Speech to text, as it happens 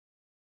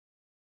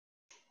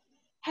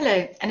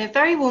Hello, and a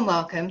very warm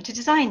welcome to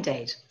Design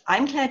Date.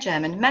 I'm Claire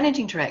German,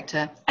 Managing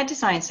Director at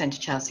Design Centre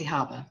Chelsea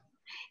Harbour.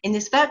 In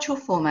this virtual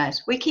format,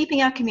 we're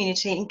keeping our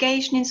community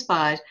engaged and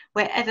inspired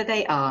wherever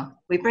they are.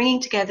 We're bringing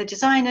together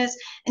designers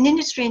and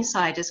industry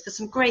insiders for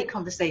some great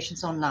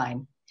conversations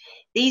online.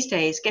 These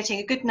days, getting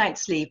a good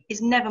night's sleep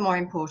is never more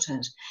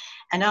important.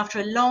 And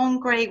after a long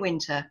grey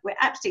winter, we're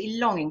absolutely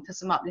longing for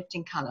some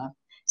uplifting colour.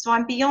 So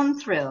I'm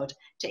beyond thrilled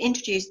to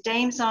introduce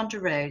Dame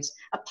Zandra Rhodes,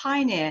 a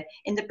pioneer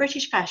in the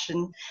British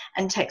fashion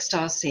and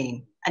textile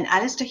scene, and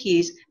Alistair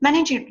Hughes,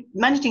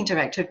 Managing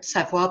Director of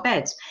Savoir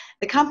Beds,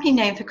 the company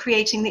known for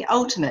creating the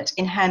ultimate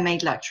in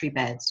handmade luxury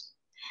beds.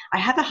 I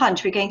have a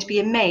hunch we're going to be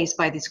amazed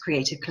by this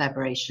creative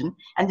collaboration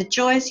and the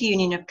joyous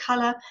union of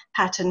colour,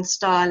 pattern,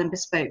 style and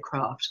bespoke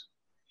craft.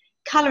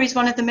 Colour is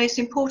one of the most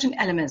important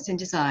elements in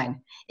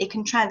design. It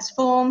can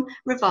transform,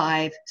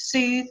 revive,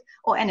 soothe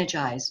or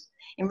energise.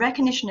 In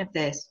recognition of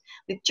this,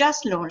 we've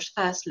just launched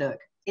First Look.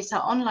 It's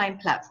our online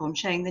platform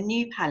showing the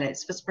new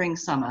palettes for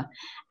spring-summer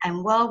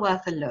and well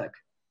worth a look.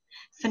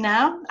 For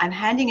now, I'm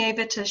handing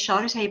over to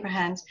Charlotte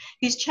Abrahams,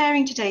 who's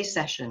chairing today's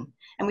session.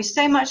 And with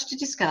so much to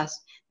discuss,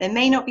 there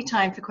may not be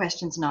time for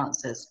questions and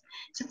answers.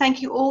 So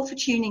thank you all for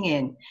tuning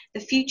in. The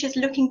future's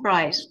looking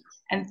bright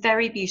and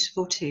very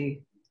beautiful too.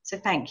 So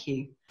thank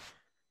you.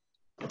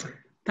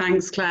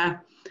 Thanks,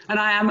 Claire. And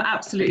I am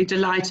absolutely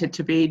delighted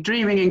to be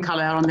dreaming in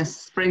colour on this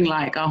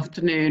spring-like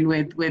afternoon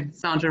with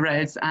Zandra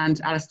Rhodes and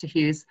Alistair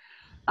Hughes.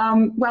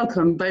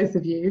 Welcome, both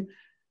of you.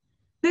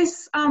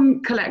 This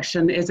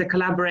collection is a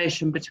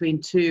collaboration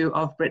between two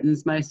of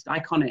Britain's most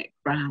iconic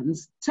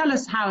brands. Tell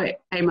us how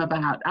it came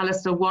about.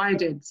 Alistair, why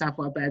did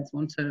Savoir Beds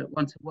want to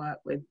work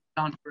with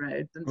Zandra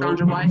Rhodes? And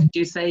Zandra, why did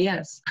you say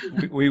yes?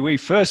 We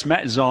first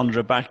met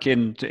Zandra back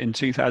in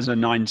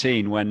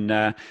 2019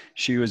 when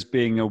she was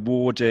being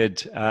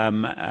awarded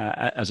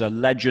as a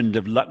legend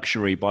of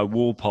luxury by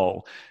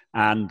Walpole.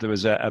 And there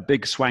was a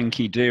big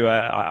swanky do.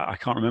 I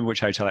can't remember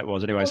which hotel it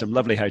was. Anyway, some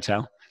lovely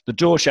hotel. The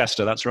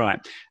Dorchester, that's right.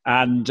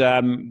 And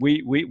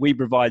we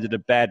provided a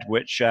bed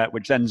which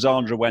then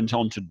Zandra went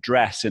on to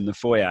dress in the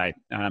foyer,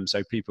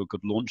 so people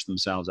could launch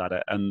themselves at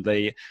it. And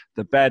the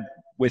bed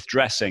with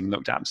dressing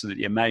looked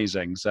absolutely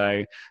amazing.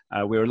 So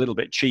we were a little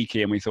bit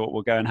cheeky, and we thought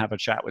we'll go and have a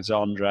chat with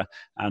Zandra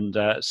and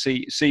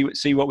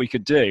see what we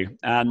could do.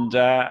 And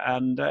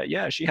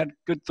yeah, she had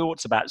good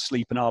thoughts about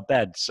sleep in our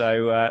bed.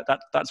 So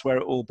that's where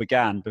it all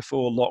began,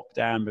 before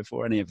lockdown,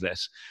 before any of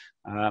this.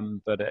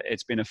 But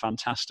it's been a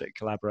fantastic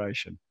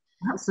collaboration.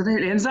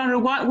 Absolutely. And Zandra,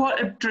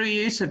 what drew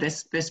you to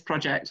this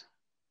project?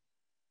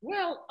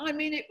 Well, I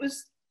mean, it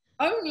was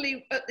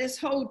only at this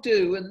whole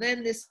do and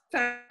then this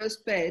fabulous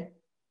bed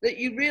that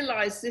you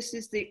realise this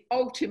is the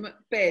ultimate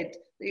bed,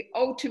 the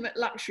ultimate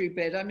luxury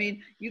bed. I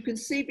mean, you can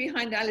see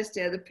behind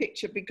Alistair the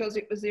picture because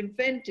it was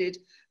invented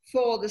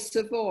for the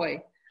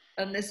Savoy.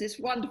 And there's this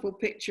wonderful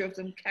picture of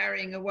them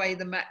carrying away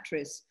the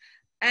mattress.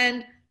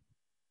 And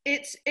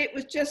it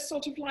was just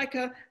sort of like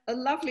a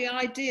lovely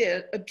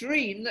idea, a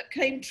dream that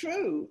came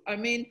true. I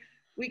mean,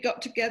 we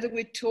got together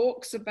with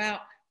talks about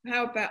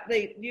how about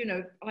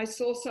I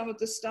saw some of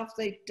the stuff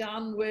they've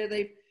done where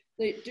they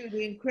do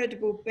the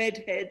incredible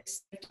bed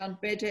heads. They've done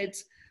bed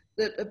heads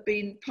that have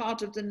been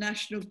part of the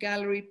National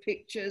Gallery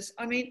pictures.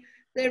 I mean,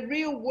 they're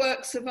real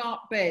works of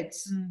art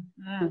beds.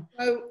 Mm-hmm.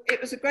 So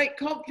it was a great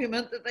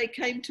compliment that they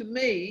came to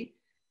me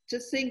to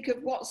think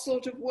of what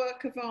sort of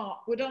work of art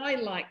would I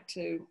like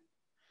to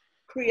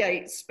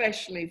create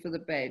specially for the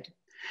bed.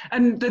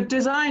 And the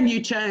design you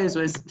chose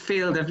was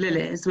Field of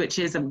Lilies, which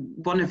is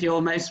one of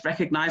your most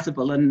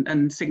recognisable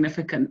and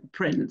significant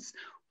prints.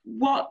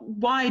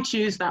 Why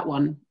choose that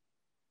one?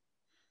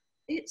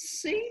 It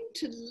seemed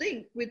to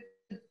link with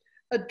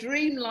a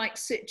dreamlike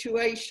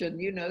situation,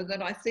 you know,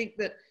 that I think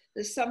that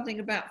there's something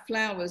about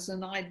flowers,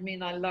 and I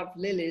mean, I love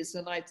lilies,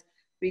 and I'd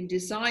been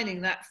designing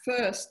that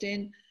first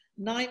in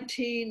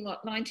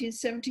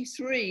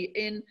 1973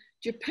 in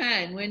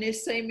Japan, when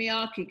Issei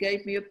Miyake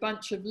gave me a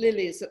bunch of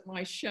lilies at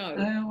my show.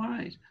 Oh,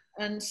 right.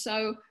 And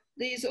so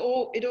it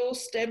all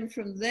stemmed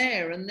from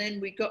there. And then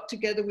we got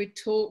together with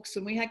talks,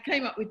 and we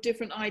came up with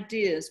different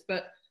ideas.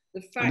 But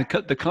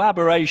the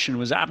collaboration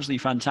was absolutely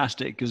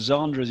fantastic, because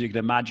Zandra, as you can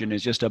imagine,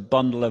 is just a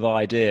bundle of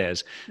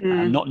ideas,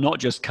 not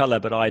just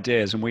colour, but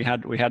ideas. And we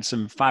had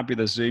some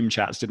fabulous Zoom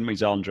chats, didn't we,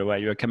 Zandra, where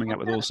you were coming up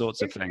with all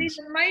sorts of things.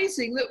 It's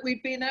amazing that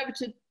we've been able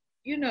to,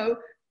 you know,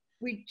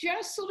 we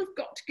just sort of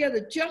got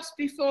together just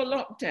before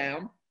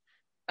lockdown,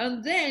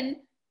 and then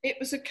it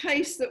was a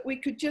case that we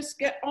could just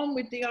get on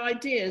with the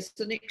ideas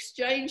and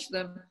exchange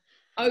them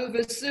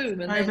over Zoom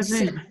and over then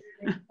send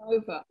them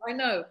over. I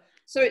know.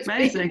 So it's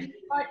been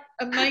quite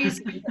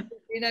amazing that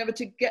we've been able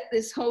to get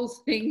this whole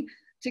thing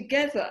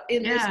together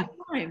in this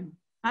time.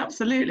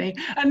 Absolutely.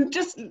 And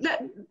just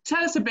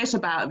tell us a bit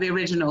about the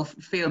original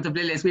Field of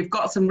Lilies. We've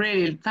got some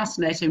really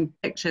fascinating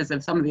pictures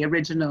of some of the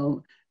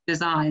original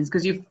designs,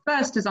 because you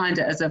first designed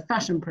it as a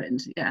fashion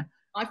print.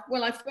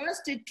 I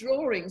first did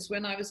drawings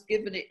when I was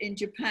given it in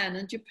Japan,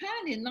 and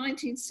Japan in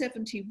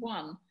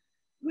 1971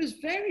 was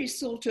very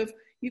sort of,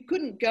 you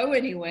couldn't go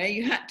anywhere,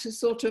 you had to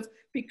sort of,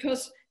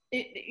 because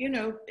you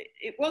know,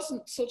 it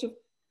wasn't sort of,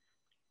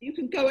 you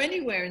can go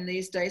anywhere in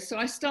these days. So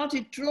I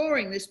started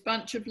drawing this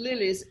bunch of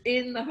lilies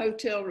in the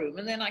hotel room,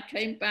 and then I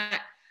came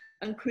back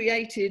and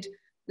created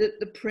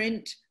the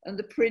print, and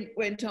the print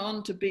went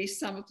on to be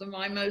some of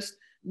my most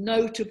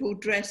notable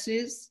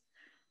dresses.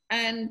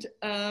 And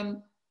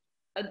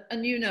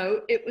you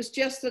know, it was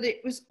just that it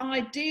was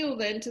ideal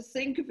then to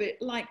think of it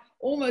like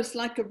almost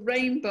like a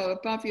rainbow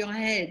above your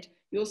head.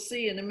 You'll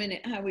see in a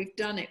minute how we've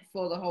done it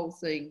for the whole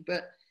thing.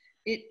 But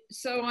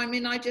so I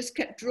mean, I just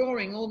kept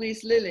drawing all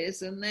these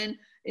lilies, and then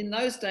in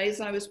those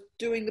days I was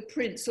doing the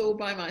prints all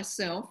by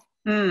myself.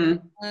 And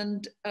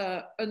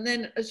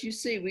then, as you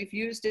see, we've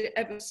used it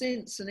ever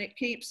since, and it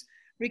keeps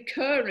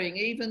recurring,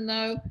 even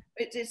though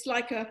it's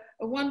like a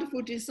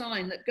wonderful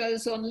design that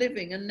goes on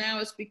living and now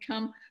has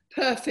become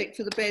perfect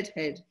for the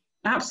bedhead.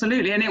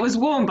 Absolutely, and it was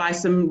worn by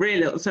some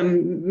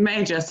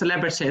major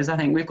celebrities. I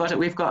think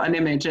we've got an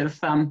image of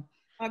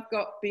I've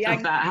got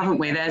of that, haven't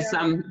we? There's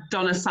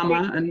Donna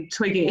Summer and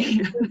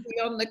Twiggy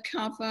on the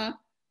cover,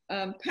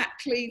 Pat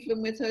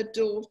Cleveland with her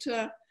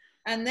daughter.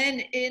 And then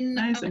in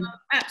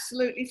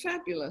Absolutely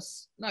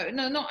Fabulous. No,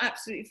 not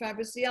Absolutely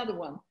Fabulous, the other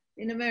one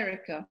in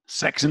America.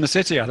 Sex in the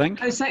City, I think.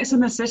 Oh, Sex in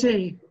the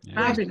City. Yeah.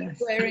 Fabulous.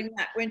 She was wearing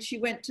that when she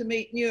went to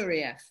meet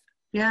Nureyev.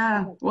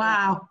 Yeah,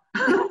 wow.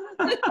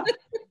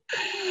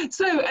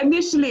 So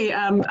initially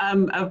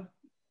a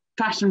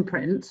fashion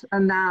print,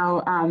 and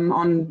now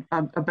on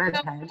a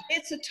bedhead.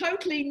 It's a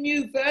totally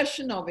new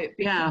version of it,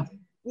 because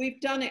we've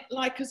done it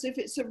like as if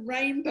it's a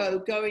rainbow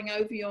going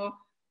over your,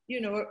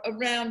 you know,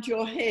 around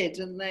your head,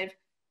 and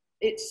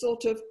it's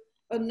sort of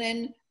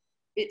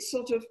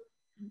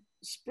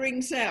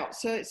springs out,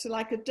 so it's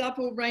like a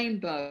double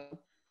rainbow.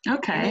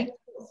 Okay.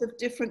 Lots of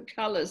different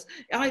colours,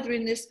 either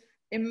in this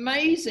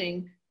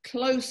amazing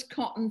close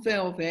cotton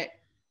velvet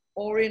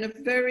or in a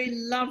very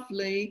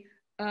lovely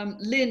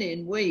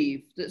linen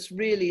weave that's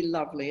really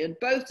lovely, and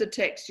both the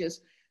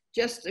textures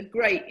just are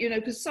great, you know,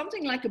 because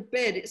something like a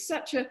bed, it's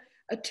such a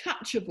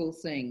touchable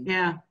thing.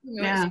 Yeah.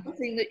 You know, it's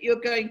something that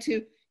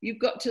you've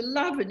got to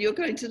love and you're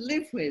going to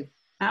live with.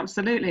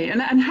 Absolutely.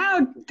 And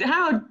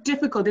how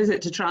difficult is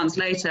it to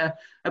translate a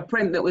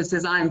print that was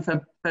designed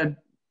for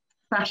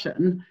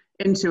fashion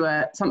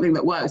into something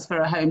that works for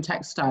a home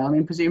textile? I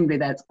mean, presumably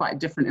that's quite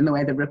different in the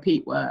way the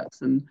repeat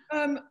works. And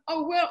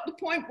oh, well, the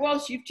point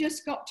was you've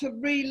just got to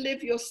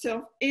relive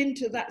yourself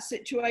into that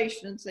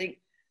situation and think,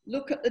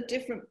 look at the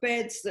different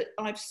beds that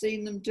I've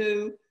seen them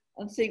do,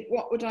 and think,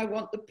 what would I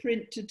want the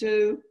print to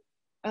do?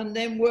 And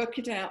then work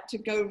it out to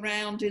go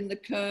round in the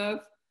curve.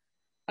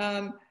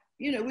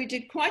 You know, we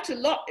did quite a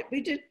lot.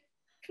 We did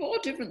 4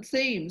 different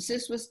themes.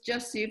 This was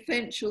just the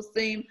eventual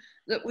theme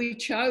that we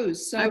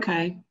chose. So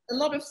a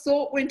lot of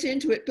thought went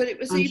into it, but it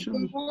was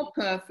even more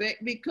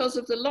perfect because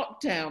of the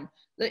lockdown,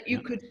 that you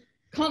could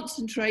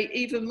concentrate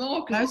even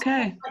more, because it's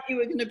not like you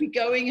were going to be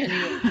going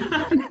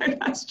anywhere. No,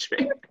 that's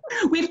true.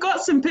 We've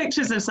got some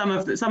pictures of some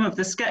of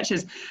the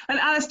sketches. And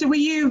Alistair,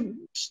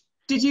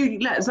 did you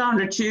let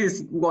Zandra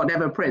choose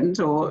whatever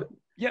print, or?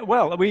 Yeah,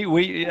 well, we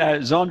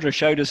Zandra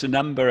showed us a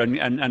number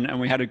and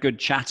we had a good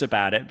chat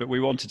about it, but we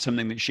wanted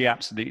something that she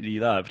absolutely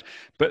loved.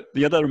 But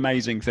the other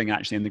amazing thing,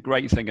 actually, and the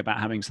great thing about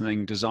having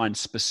something designed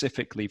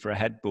specifically for a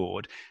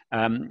headboard,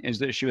 is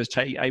that she was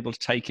able to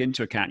take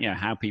into account,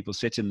 how people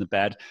sit in the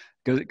bed.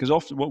 Because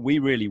often what we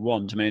really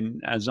want, I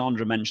mean, as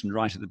Zandra mentioned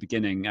right at the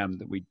beginning,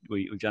 that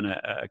we've done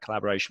a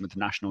collaboration with the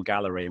National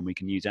Gallery, and we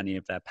can use any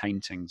of their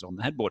paintings on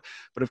the headboard.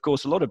 But of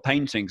course, a lot of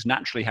paintings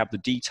naturally have the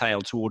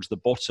detail towards the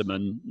bottom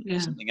and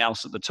something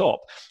else at the top.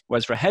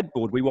 Whereas for a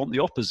headboard, we want the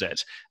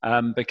opposite,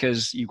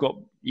 because you've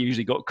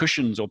usually got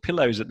cushions or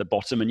pillows at the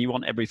bottom, and you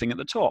want everything at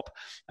the top.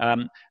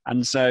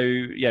 And so,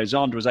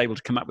 Zandra was able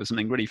to come up with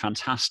something really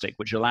fantastic,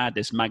 which allowed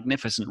this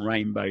magnificent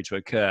rainbow to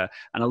occur,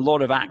 and a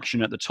lot of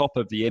action at the top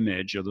of the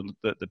image, or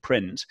the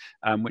print,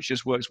 which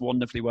just works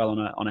wonderfully well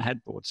on a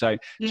headboard. So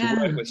to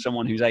work with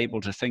someone who's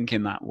able to think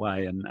in that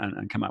way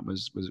and come up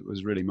was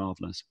really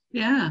marvelous.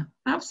 Yeah,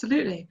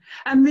 absolutely.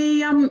 And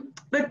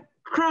the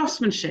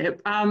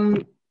craftsmanship,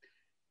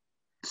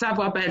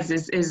 Savoir Beds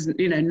is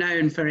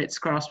known for its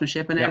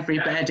craftsmanship, and every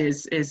bed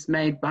is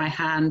made by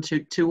hand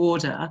to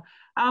order.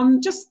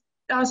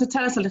 So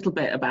tell us a little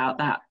bit about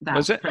that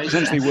process.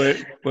 Essentially,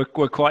 we're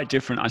quite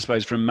different, I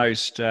suppose, from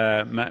most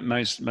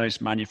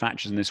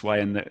manufacturers in this way,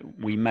 in that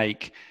we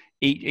make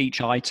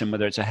each item,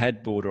 whether it's a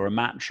headboard or a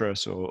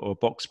mattress or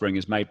box spring,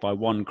 is made by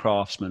one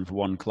craftsman for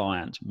one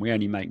client. We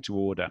only make to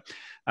order.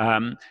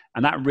 And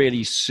that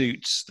really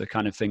suits the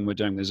kind of thing we're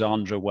doing with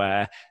Zandra,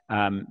 where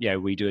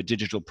we do a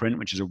digital print,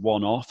 which is a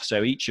one-off.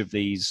 So each of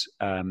these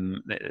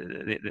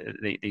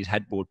these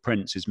headboard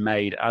prints is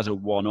made as a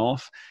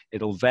one-off.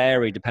 It'll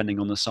vary depending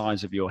on the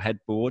size of your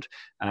headboard.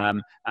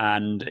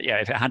 And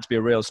if it had to be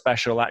a real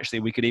special,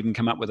 actually, we could even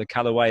come up with a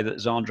colorway that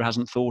Zandra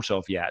hasn't thought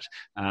of yet.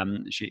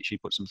 She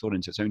put some thought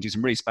into it. So we do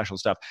some really special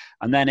stuff.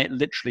 And then it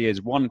literally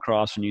is one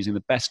craftsman using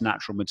the best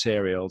natural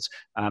materials,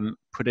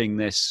 putting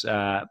this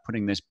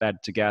bed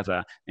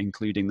together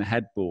including the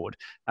headboard.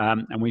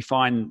 And we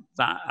find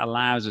that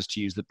allows us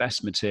to use the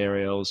best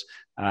materials,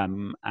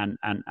 and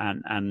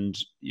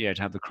to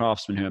have the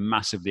craftsmen who are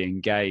massively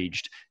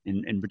engaged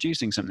in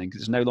producing something,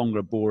 because it's no longer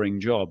a boring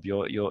job.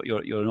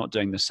 You're not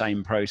doing the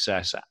same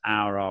process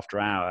hour after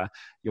hour.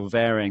 You're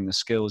varying the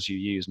skills you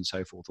use and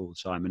so forth all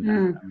the time,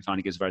 and we find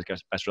it gives very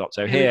best result.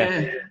 So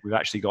here we've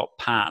actually got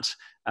Pat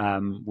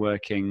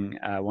working,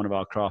 one of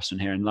our craftsmen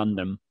here in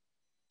London.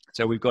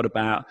 So we've got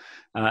about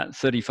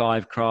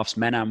 35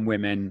 craftsmen and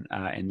women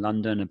in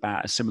London,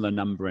 about a similar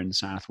number in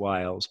South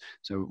Wales.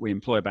 So we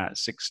employ about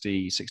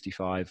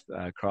 65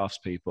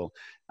 craftspeople.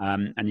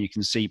 And you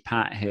can see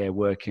Pat here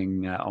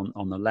working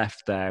on the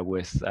left there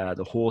with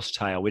the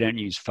horsetail. We don't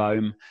use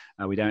foam.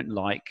 We don't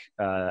like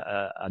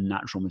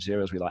natural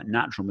materials. We like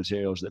natural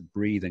materials that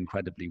breathe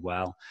incredibly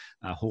well.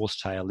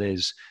 Horsetail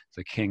is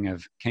the king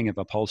of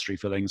upholstery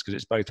fillings, because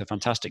it's both a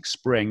fantastic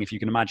spring. If you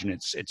can imagine,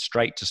 it's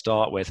straight to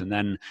start with, and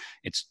then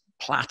it's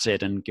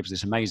plaited and gives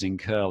this amazing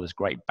curl, this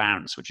great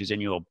bounce, which is in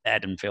your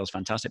bed and feels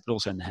fantastic, but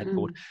also in the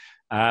headboard.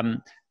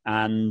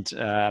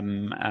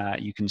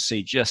 You can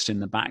see just in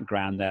the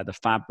background there the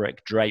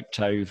fabric draped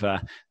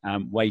over,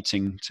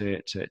 waiting to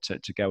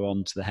go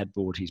on to the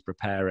headboard he's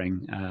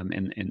preparing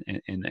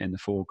in the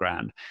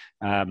foreground.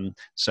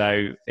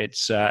 So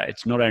it's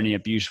not only a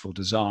beautiful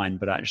design,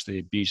 but actually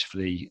a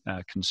beautifully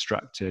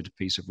constructed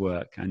piece of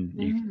work. And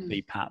you can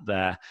see Pat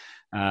there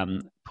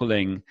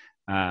pulling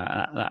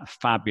that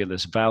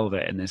fabulous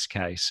velvet in this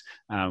case,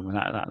 with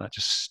that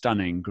just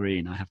stunning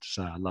green. I have to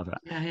say, I love it.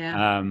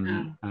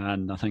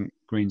 And I think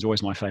green's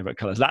always my favorite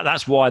colors.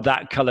 That's why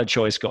that color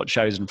choice got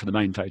chosen for the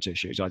main photo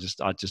shoot. I just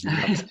love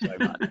it so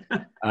much.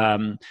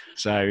 And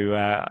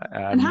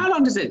how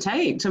long does it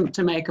take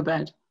to make a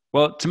bed?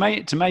 Well, to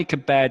make a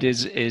bed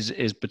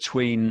is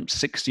between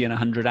 60 and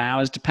 100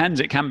 hours. Depends.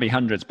 It can be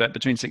hundreds, but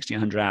between 60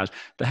 and 100 hours.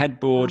 The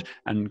headboard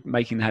and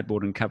making the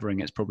headboard and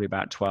covering it's probably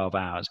about 12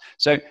 hours.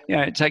 So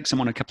it takes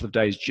someone a couple of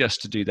days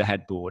just to do the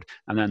headboard,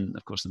 and then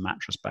of course the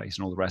mattress base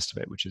and all the rest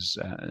of it, which is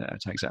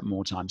takes up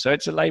more time. So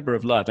it's a labour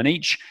of love, and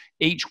each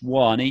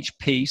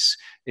piece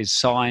is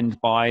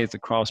signed by the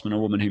craftsman or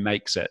woman who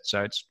makes it.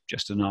 So it's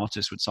just an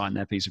artist would sign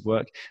their piece of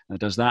work and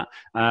does that.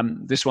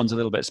 This one's a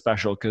little bit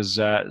special because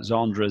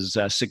Zandra's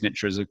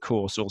signature is, of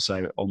course,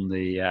 also on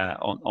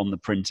the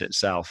print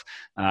itself.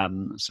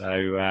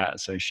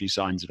 So she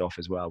signs it off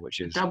as well,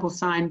 which is double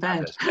signed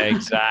bed.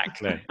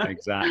 Exactly.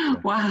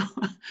 Wow.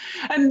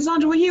 And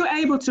Zandra, were you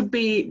able to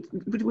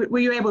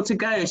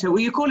go to? Will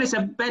you call it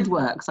a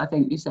bedworks? I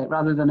think you said,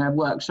 rather than a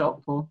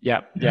workshop. Or yeah.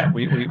 I've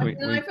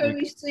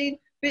only seen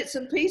bits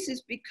and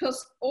pieces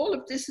because all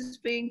of this is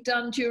being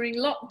done during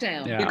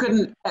lockdown. You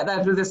couldn't get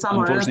there through the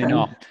summer. Unfortunately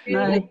not.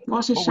 No.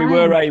 What a shame. What we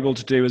were able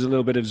to do was a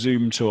little bit of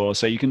Zoom tour,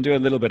 so you can do a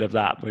little bit of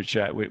that, which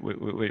helps.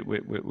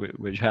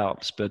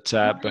 But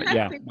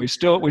yeah, we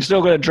still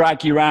got to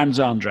drag you around,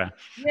 Zandra.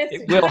 Yes,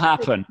 it will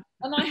happen.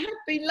 And I have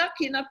been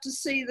lucky enough to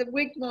see the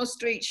Wigmore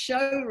Street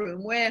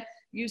showroom, where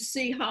you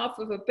see half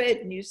of a bed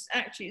and you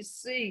actually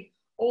see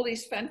all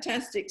these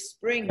fantastic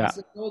springs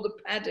and all the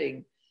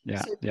padding.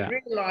 So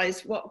to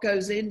realise what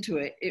goes into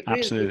it,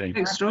 absolutely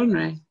really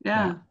extraordinary.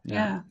 Yeah,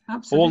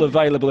 absolutely. All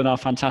available in our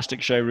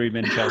fantastic showroom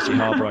in Chelsea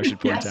Harbour, I should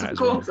point out. Yes, of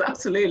course,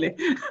 absolutely.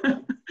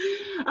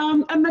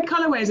 And the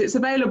colourways, it's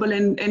available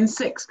in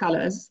 6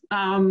 colours.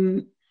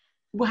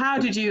 How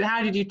did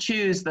you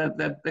choose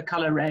the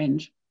colour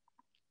range?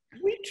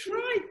 We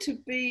tried to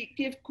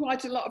give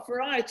quite a lot of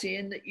variety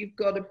in that you've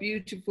got a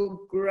beautiful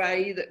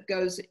grey that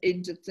goes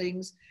into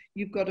things.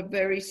 You've got a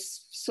very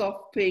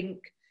soft pink.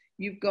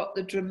 You've got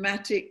the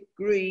dramatic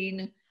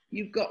green,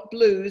 you've got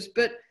blues,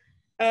 but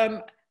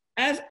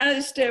as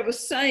Alistair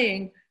was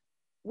saying,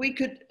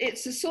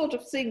 it's the sort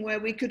of thing where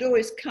we could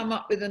always come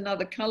up with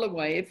another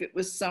colourway if it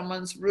was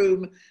someone's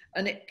room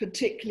and it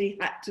particularly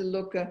had to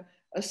look a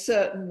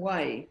certain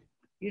way.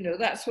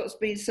 That's what's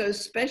been so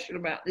special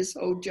about this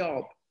whole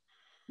job.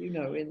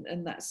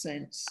 In that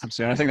sense.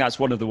 Absolutely. I think that's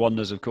one of the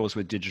wonders, of course,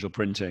 with digital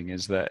printing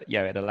is that,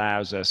 it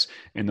allows us,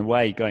 in the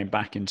way going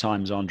back in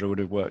time, Zandra would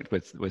have worked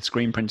with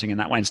screen printing in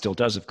that way and still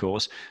does, of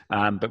course.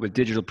 But with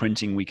digital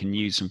printing, we can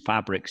use some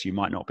fabrics you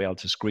might not be able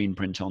to screen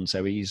print on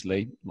so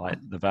easily, like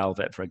the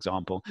velvet, for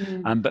example,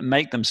 but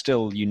make them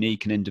still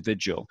unique and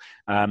individual.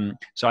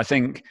 So I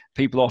think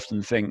people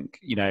often think,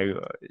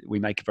 we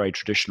make a very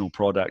traditional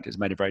product, it's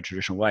made a very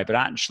traditional way, but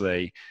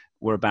actually,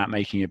 we're about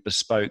making a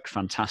bespoke,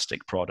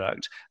 fantastic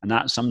product. And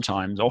that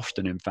sometimes,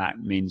 often in fact,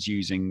 means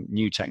using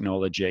new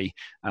technology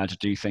to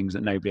do things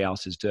that nobody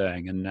else is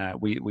doing. And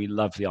we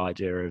love the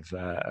idea of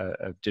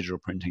digital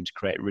printing to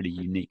create really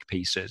unique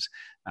pieces.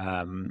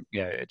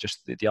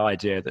 Just the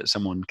idea that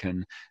someone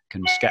can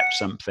sketch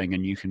something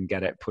and you can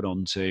get it put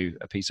onto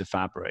a piece of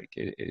fabric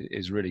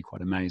is really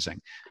quite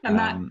amazing. And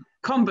that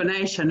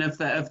combination of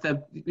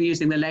the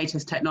using the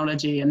latest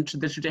technology and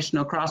the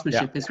traditional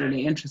craftsmanship is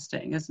really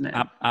interesting, isn't it?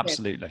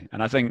 Absolutely.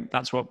 And I think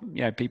that's what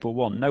people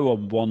want. No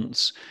one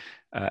wants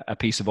a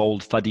piece of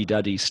old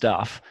fuddy-duddy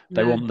stuff.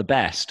 They want the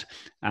best.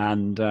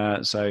 And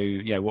so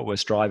what we're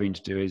striving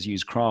to do is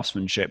use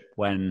craftsmanship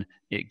when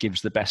it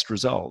gives the best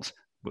result.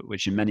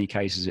 which in many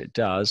cases it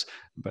does,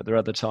 but there are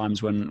other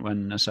times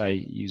when I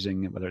say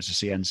using, whether it's a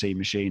CNC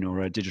machine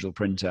or a digital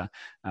printer,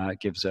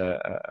 gives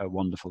a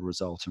wonderful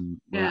result. And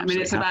yeah, I mean,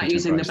 it's about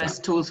using the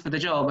best tools for the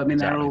job. I mean,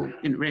 exactly.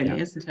 They're all,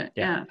 really, isn't it?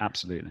 Yeah,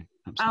 absolutely.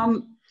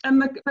 Absolutely. And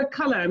the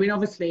colour, I mean,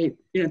 obviously,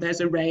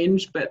 there's a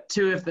range, but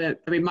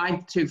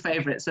my two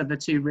favourites are the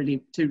two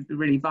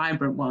really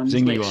vibrant ones.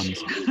 Zingy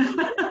ones.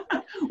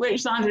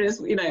 Which, Zandra,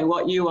 is,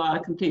 what you are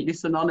completely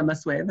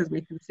synonymous with, as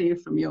we can see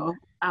from your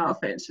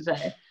outfit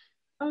today.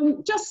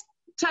 Just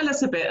tell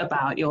us a bit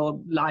about your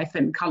life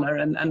in colour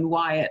and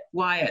why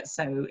it's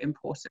so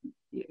important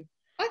to you.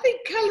 I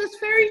think colour's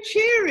very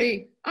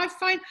cheery. I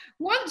find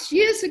once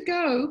years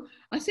ago,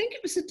 I think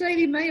it was the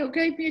Daily Mail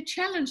gave me a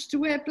challenge to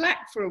wear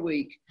black for a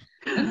week.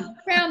 And I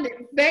found it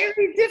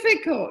very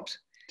difficult.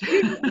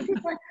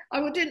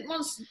 I didn't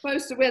want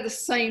supposed to wear the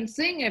same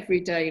thing every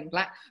day in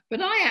black,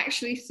 but I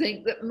actually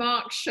think that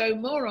marks show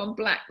more on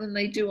black than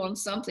they do on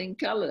something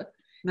colour.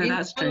 No,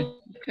 that's true.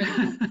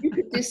 You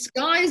can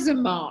disguise a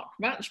mark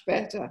much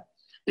better.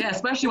 Yeah,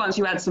 especially once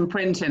you add some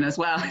print in as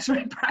well. It's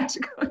very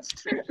practical. It's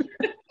true.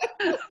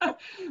 But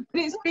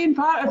it's been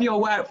part of your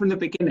work from the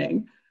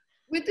beginning.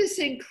 With this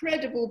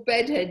incredible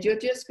bedhead, you're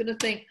just going to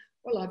think,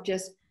 well, I've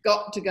just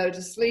got to go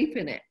to sleep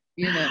in it,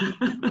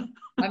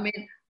 I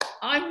mean,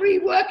 I'm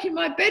reworking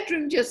my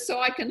bedroom just so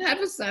I can have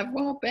a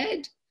Savoir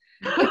bed.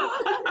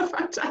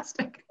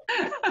 Fantastic.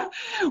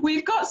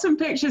 We've got some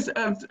pictures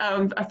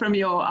from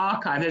your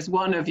archive. There's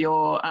one of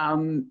your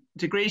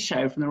degree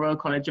show from the Royal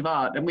College of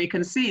Art, and we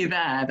can see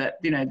there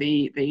that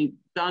the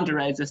Zandra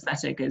Rhodes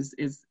aesthetic is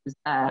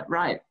there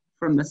right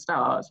from the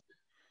start.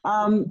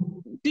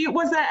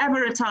 Was there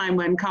ever a time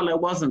when colour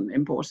wasn't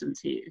important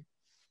to you?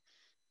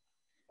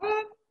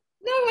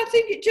 No, I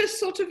think it just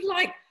sort of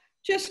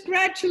just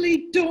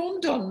gradually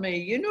dawned on me.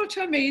 You know what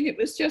I mean? It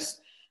was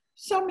just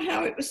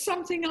somehow it was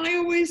something I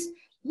always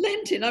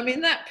lent in. I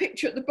mean, that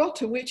picture at the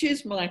bottom, which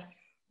is my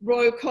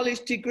Royal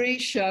College degree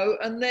show,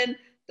 and then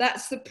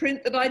that's the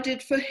print that I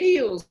did for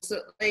Heels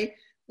that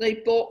they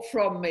bought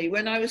from me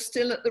when I was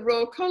still at the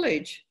Royal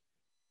College.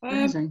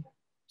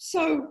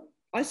 So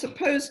I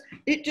suppose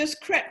it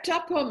just crept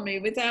up on me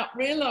without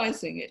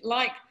realising it,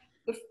 like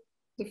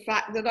the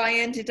fact that I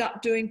ended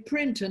up doing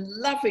print and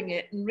loving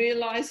it and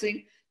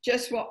realising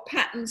just what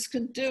patterns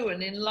can do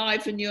and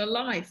enliven your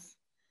life.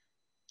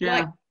 Yeah.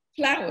 Like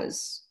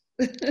flowers.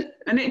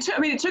 And it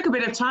took a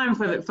bit of time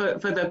for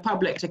the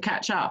public to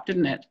catch up,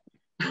 didn't it?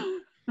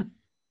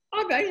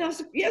 I mean,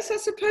 yes, I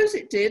suppose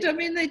it did. I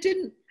mean, I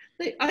did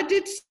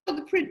sell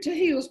the print to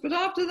Heels, but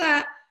after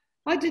that,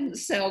 I didn't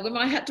sell them.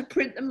 I had to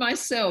print them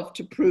myself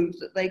to prove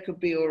that they could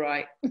be all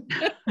right.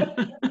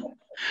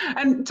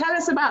 And tell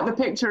us about the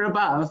picture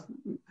above.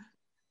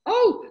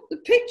 Oh, the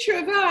picture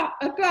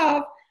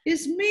above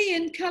is me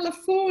in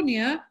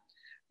California,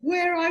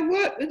 where I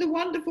worked with a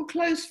wonderful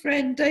close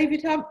friend,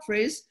 David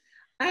Humphreys,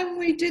 and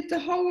we did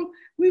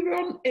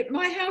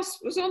my house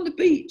was on the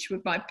beach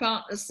with my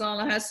partner,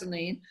 Salah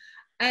Hassanin,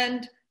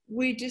 and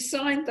we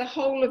designed the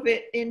whole of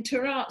it in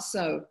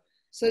terrazzo.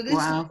 So this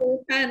is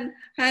all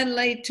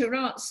hand-laid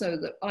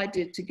terrazzo that I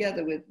did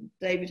together with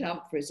David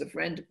Humphreys, a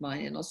friend of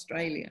mine in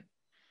Australia.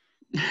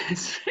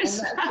 It's and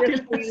that's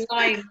just the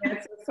line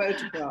there for a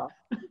photograph.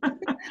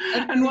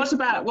 And what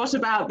about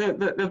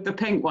the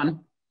pink one?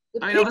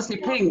 I mean, obviously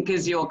pink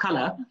is your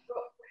colour.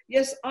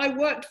 Yes, I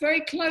worked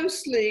very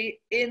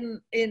closely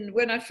in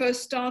when I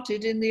first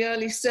started in the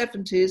early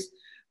 70s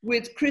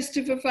with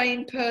Christopher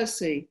Vane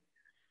Percy,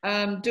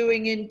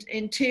 doing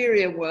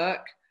interior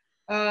work,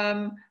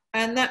 and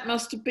that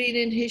must have been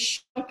in his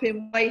shop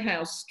in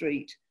Wayhouse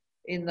Street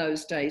in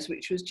those days,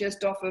 which was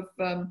just off of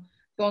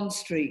Bond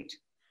Street.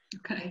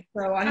 Okay.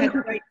 So I had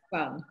great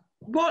fun.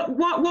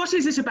 What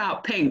is it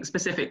about pink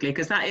specifically?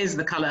 Because that is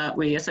the colour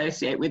we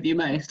associate with you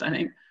most, I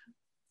think.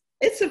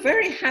 It's a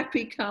very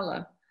happy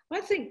colour. I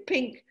think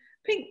pink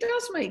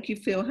does make you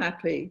feel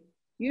happy.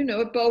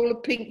 A bowl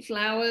of pink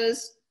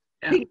flowers,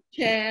 pink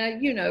chair,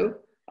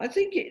 I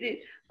think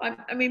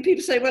I mean,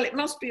 people say, well, it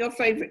must be your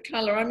favourite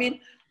colour. I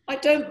mean, I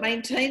don't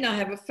maintain I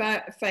have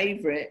a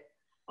favourite.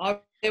 I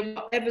wear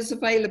whatever's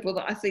available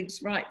that I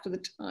think's right for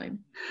the time.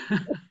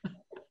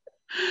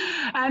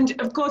 And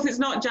of course, it's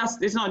not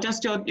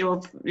just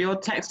your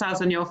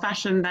textiles and your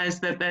fashion. There's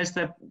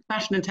the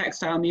Fashion and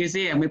Textile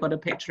Museum. We've got a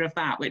picture of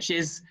that, which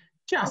is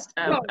just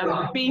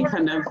a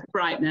beacon of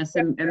brightness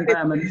in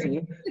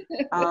Bermondsey.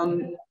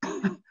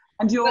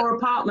 And your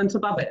apartment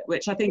above it,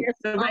 which I think is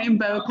the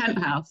Rainbow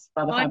Penthouse,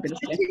 rather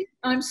fabulously.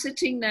 I'm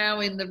sitting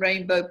now in the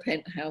Rainbow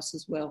Penthouse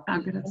as well.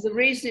 Fabulous. The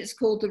reason it's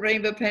called the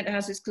Rainbow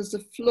Penthouse is because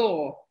the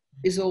floor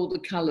is all the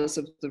colours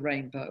of the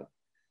rainbow,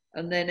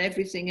 and then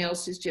everything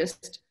else is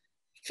just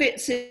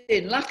fits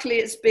in. Luckily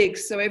it's big,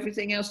 so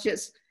everything else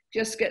just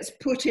gets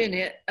put in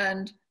it,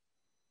 and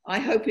I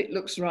hope it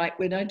looks right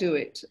when I do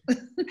it.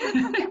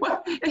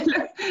 Well,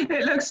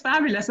 it looks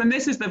fabulous, and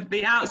this is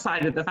the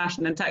outside of the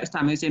Fashion and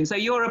Textile Museum. So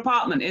your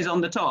apartment is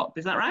on the top,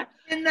 is that right?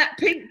 In that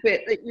pink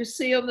bit that you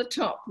see on the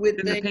top with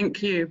the pink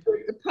cube,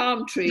 with the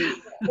palm trees,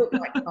 look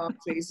like palm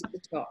trees at the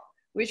top,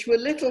 which were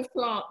little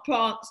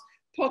plants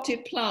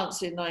potted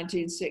plants in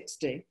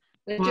 1960.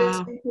 They Wow.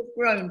 just seem to have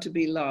grown to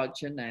be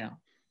larger now.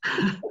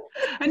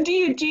 And do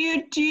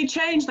you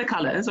change the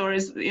colours, or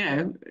is, you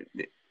know,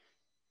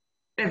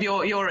 if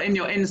you're in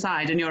your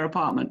inside in your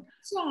apartment?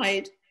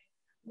 Inside,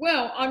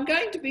 well, I'm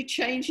going to be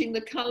changing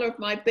the colour of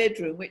my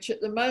bedroom, which at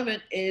the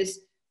moment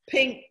is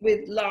pink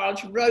with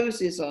large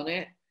roses on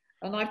it.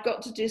 And I've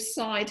got to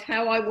decide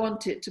how I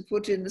want it to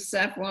put in the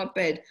Savoir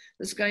bed.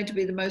 That's going to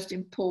be the most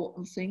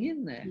important thing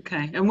in there.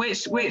 Okay, and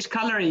which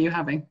colour are you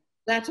having?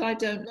 That I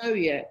don't know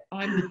yet.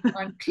 I'm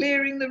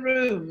clearing the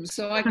room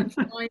so I can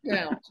find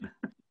out.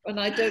 And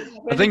I don't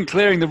have I think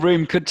clearing the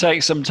room could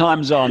take some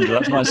time, Zandra.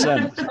 That's my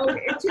sense. Oh,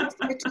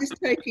 it is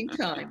taking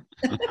time.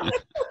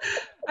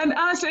 And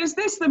Alistair, is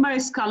this the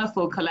most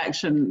colourful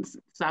collection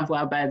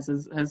Savoir Beds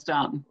has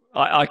done?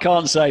 I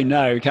can't say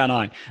no, can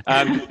I?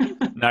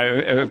 No,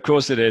 of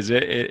course it is.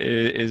 It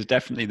is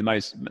definitely the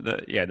most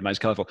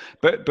colourful.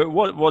 But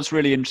what's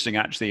really interesting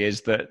actually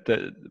is that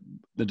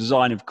the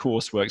design, of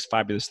course, works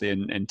fabulously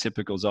in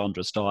typical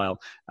Zandra style,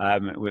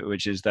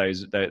 which is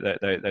those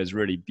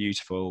really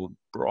beautiful,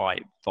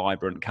 bright,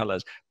 vibrant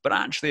colours. But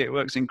actually, it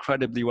works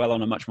incredibly well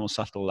on a much more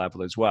subtle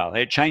level as well.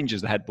 It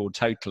changes the headboard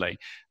totally.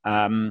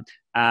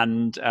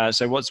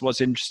 So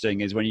what's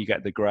interesting is when you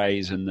get the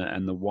greys and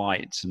the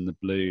whites and the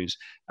blues,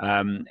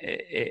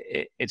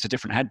 it's a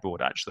different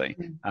headboard actually,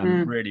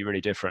 really, really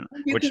different.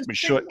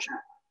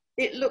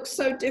 It looks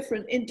so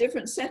different in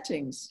different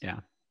settings.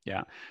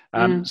 Yeah.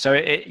 So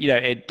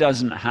it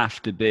doesn't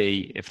have to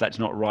be, if that's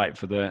not right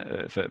for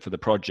the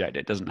project,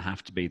 it doesn't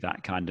have to be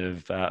that kind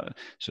of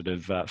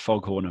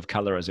foghorn of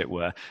color, as it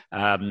were.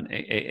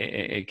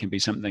 It can be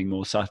something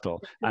more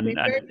subtle, and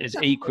it's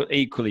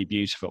equally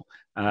beautiful.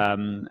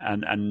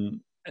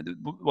 And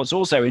what's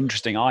also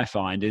interesting, I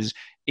find, is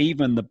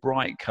even the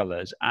bright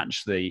colors,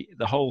 actually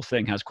the whole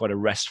thing has quite a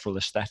restful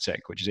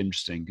aesthetic, which is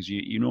interesting because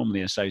you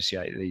normally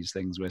associate these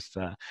things with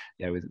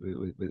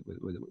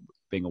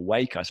being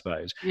awake, I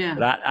suppose. Yeah.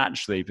 But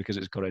actually, because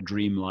it's got a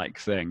dreamlike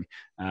thing,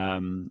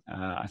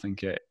 I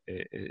think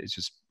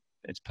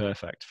it's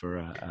perfect for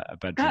a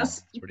bedroom.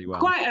 That's really well.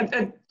 Quite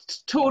a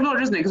tall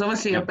order, isn't it? Because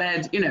obviously a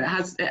bed,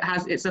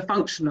 it's a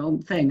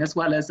functional thing as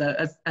well as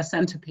a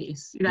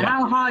centerpiece.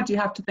 How hard do you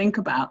have to think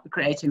about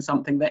creating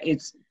something that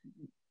is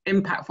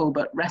impactful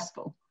but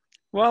restful?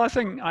 Well, I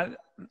think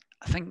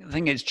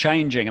it's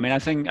changing. I mean, I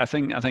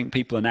think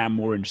people are now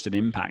more interested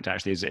in impact.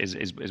 Actually,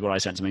 is what I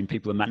sense. I mean,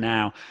 people are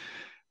now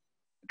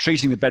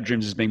treating the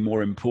bedrooms as being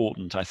more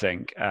important, I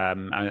think. I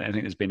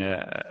think there's been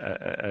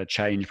a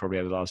change probably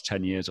over the last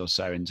 10 years or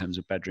so in terms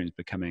of bedrooms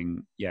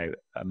becoming, a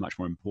much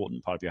more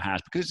important part of your house.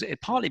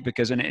 Partly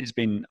because, and it's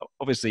been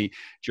obviously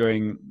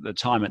during the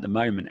time at the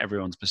moment,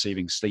 everyone's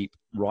perceiving sleep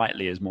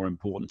rightly as more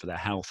important for their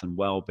health and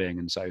well-being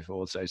and so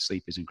forth. So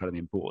sleep is incredibly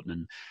important,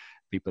 and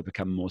people have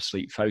become more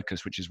sleep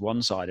focused, which is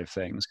one side of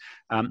things.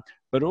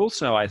 But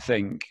also, I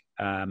think,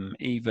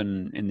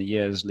 even in the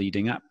years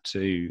leading up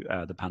to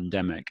the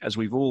pandemic, as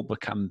we've all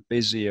become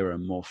busier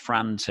and more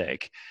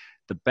frantic,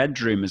 the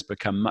bedroom has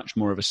become much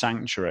more of a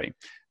sanctuary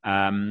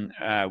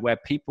where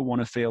people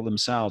want to feel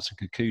themselves and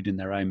cocooned in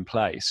their own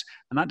place.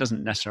 And that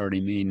doesn't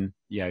necessarily mean,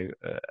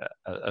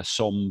 a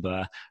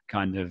somber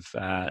kind of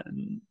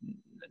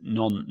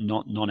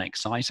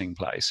non-exciting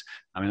place.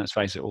 I mean, let's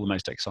face it, all the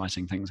most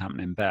exciting things happen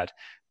in bed.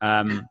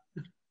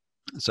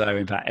 So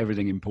in fact,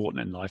 everything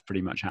important in life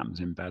pretty much happens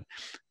in bed.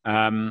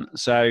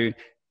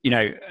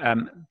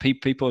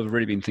 People have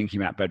really been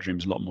thinking about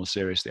bedrooms a lot more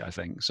seriously, I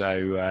think.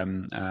 So,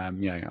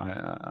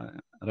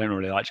 I don't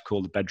really like to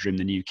call the bedroom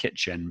the new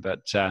kitchen,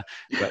 but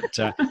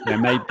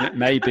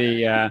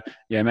maybe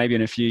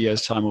in a few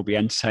years' time we'll be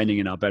entertaining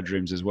in our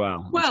bedrooms as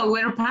well. Well,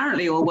 we're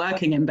apparently all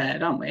working in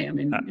bed, aren't we? I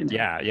mean,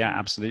 yeah,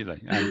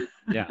 absolutely.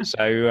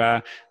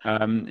 So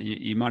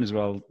you might as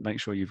well make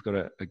sure you've got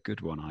a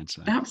good one, I'd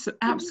say.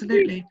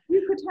 Absolutely.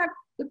 You could have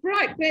the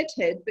bright bed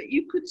head, but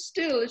you could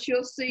still, as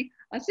you'll see,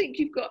 I think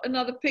you've got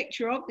another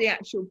picture of the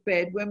actual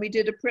bed when we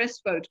did a press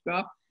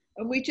photograph,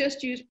 and we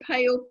just used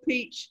pale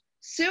peach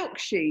silk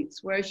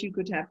sheets, whereas you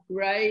could have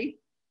grey,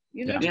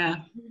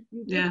 that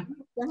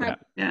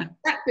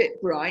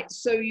bit bright,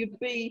 so you'd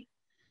be,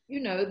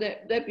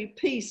 there'd be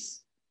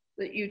peace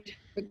that you'd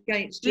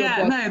against your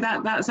body.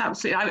 That's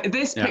absolutely,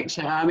 this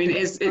picture, I mean,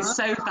 it's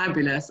so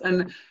fabulous.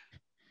 And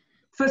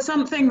for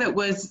something that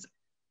was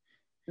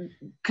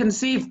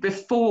conceived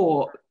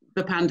before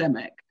the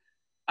pandemic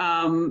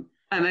and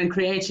then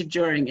created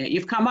during it,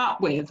 you've come up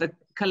with a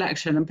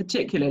collection, and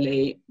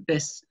particularly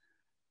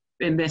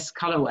in this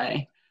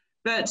colorway,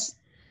 that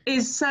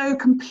is so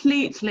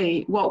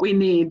completely what we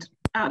need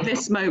at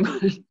this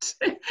moment.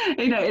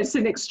 It's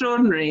an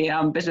extraordinary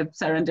bit of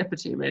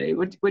serendipity, really.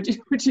 Would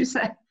you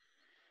say?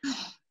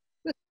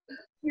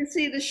 You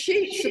see the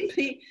sheets,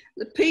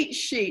 the peach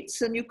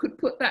sheets, and you could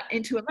put that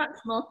into a much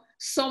more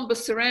somber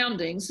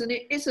surroundings, and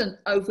it isn't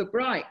over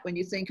bright when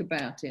you think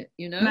about it.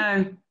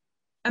 No,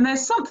 and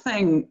there's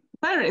something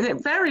very,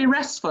 very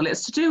restful.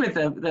 It's to do with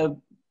the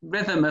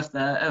rhythm of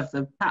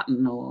the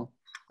pattern or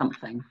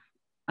something.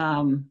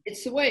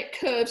 It's the way it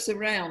curves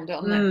around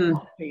on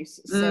that piece.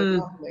 It's so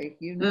lovely,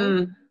 you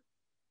know.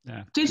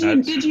 Yeah. Did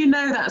you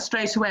know that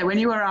straight away when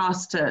you were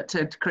asked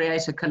to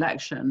create a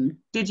collection?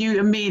 Did you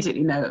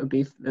immediately know it would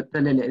be the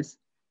lilies?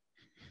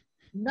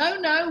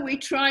 No, we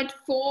tried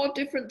 4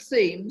 different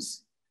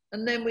themes,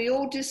 and then we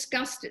all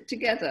discussed it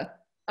together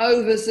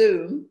over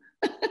Zoom.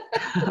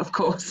 Of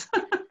course.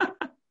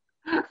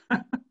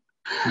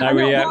 No,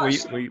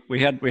 we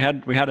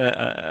had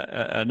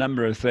a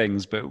number of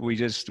things, but we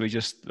just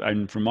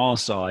and from our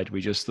side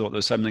we just thought there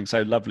was something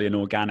so lovely and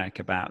organic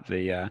about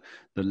the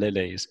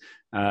lilies,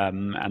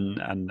 and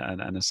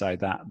I say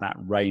that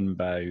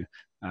rainbow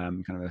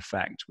kind of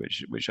effect,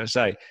 which I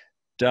say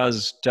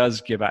does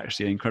give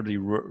actually an incredibly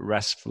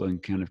restful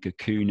and kind of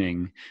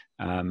cocooning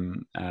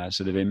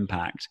sort of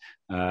impact,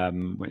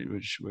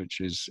 which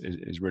is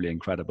really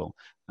incredible.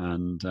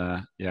 And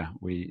yeah,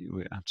 we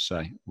have to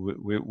say well,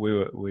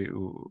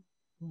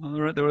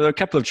 there were a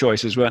couple of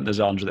choices, weren't there,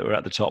 Zandra, that were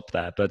at the top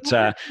there, but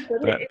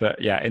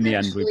yeah, in the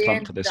end we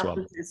plumped for this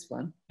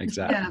one.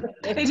 Exactly.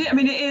 Yeah. I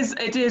mean,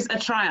 it is a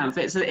triumph.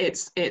 It's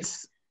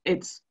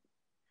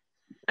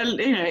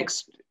you know,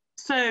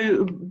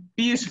 so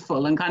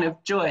beautiful and kind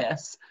of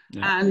joyous,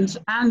 and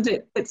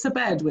it's a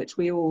bed which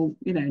we all,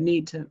 you know,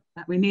 need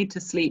to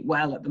sleep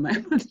well at the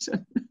moment.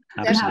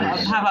 And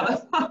have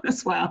other fun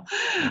as well.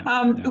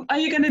 Are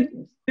you going to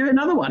do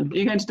another one? Are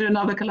you going to do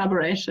another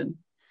collaboration?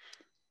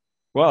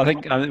 Well, I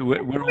think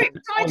we're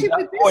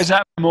always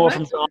up for more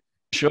from Zandra.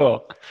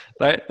 Sure,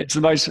 it's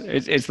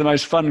the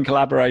most fun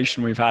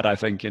collaboration we've had, I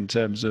think, in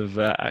terms of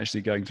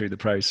actually going through the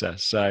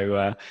process.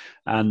 So,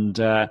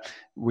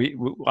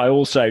 I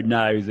also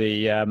know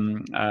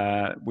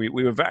we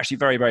were actually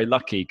very, very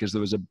lucky because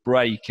there was a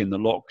break in the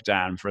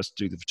lockdown for us to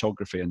do the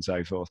photography and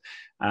so forth,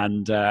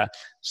 and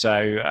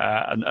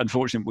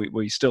unfortunately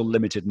we still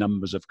limited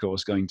numbers, of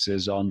course, going to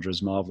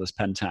Zandra's marvelous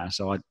penthouse,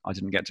 so I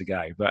didn't get to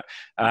go. But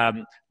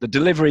the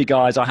delivery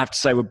guys, I have to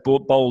say, were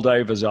bowled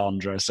over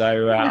Zandra.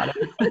 So I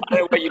don't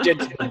know what you did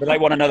to them, but they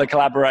want another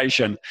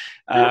collaboration.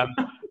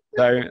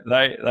 So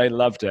they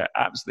loved it,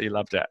 absolutely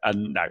loved it.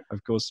 And no,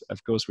 of course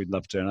we'd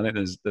love to. And I think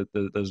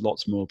there's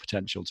lots more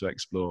potential to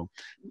explore.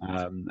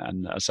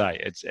 And I say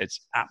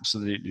it's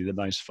absolutely the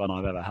most fun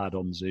I've ever had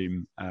on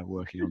Zoom,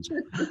 working on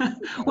Zoom.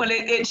 Well,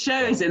 it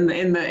shows in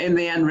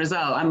the end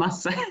result, I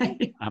must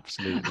say.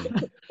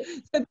 Absolutely.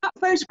 So that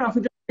photograph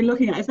we've been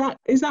looking at,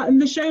 is that in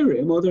the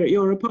showroom or at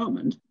your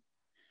apartment?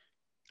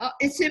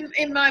 It's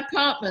in my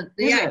apartment.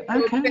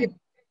 Okay.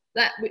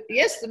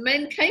 Yes, the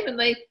men came and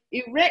they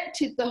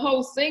erected the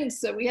whole thing,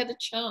 so we had a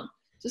chance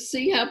to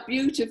see how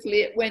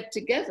beautifully it went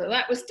together.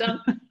 That was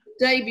done the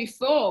day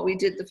before we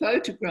did the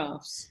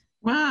photographs.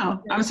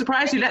 Wow, I'm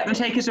surprised you let them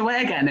take it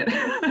away again.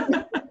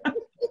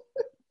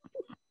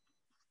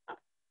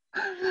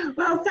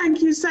 Well,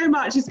 thank you so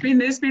much. It's been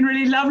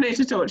really lovely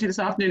to talk to you this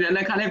afternoon, and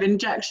a kind of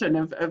injection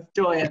of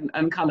joy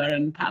and colour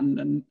and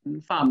pattern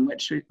and fun,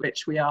 which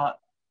we are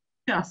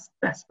just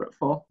desperate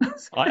for.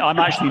 I'm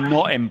actually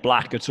not in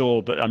black at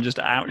all, but I'm just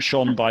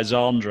outshone by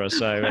Zandra,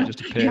 so it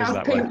just appears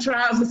that way. You have pink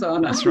trousers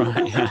on. That's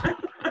right. Yeah.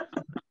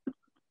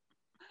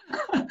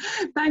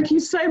 Thank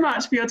you so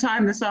much for your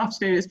time this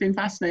afternoon. It's been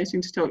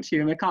fascinating to talk to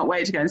you, and I can't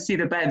wait to go and see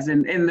the beds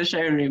in the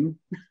showroom.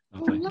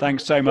 Okay.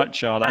 Thanks so much,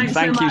 Charlotte. And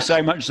thank you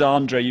so much,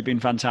 Zandra. You've been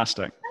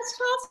fantastic. That's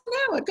half an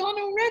hour gone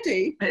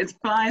already. It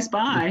flies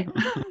by.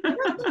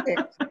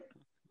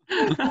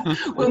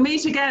 We'll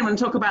meet again and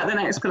talk about the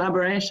next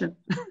collaboration.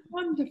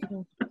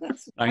 Wonderful.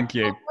 Thank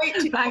you. I can't wait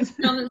to come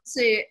down and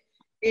see it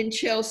in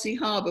Chelsea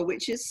Harbour,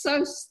 which is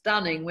so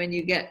stunning when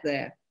you get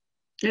there.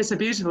 It's a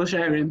beautiful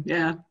showroom.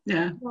 Yeah.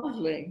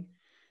 Lovely.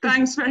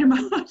 Thanks very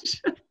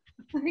much.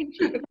 Thank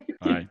you.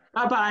 Bye.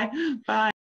 Bye-bye. Bye.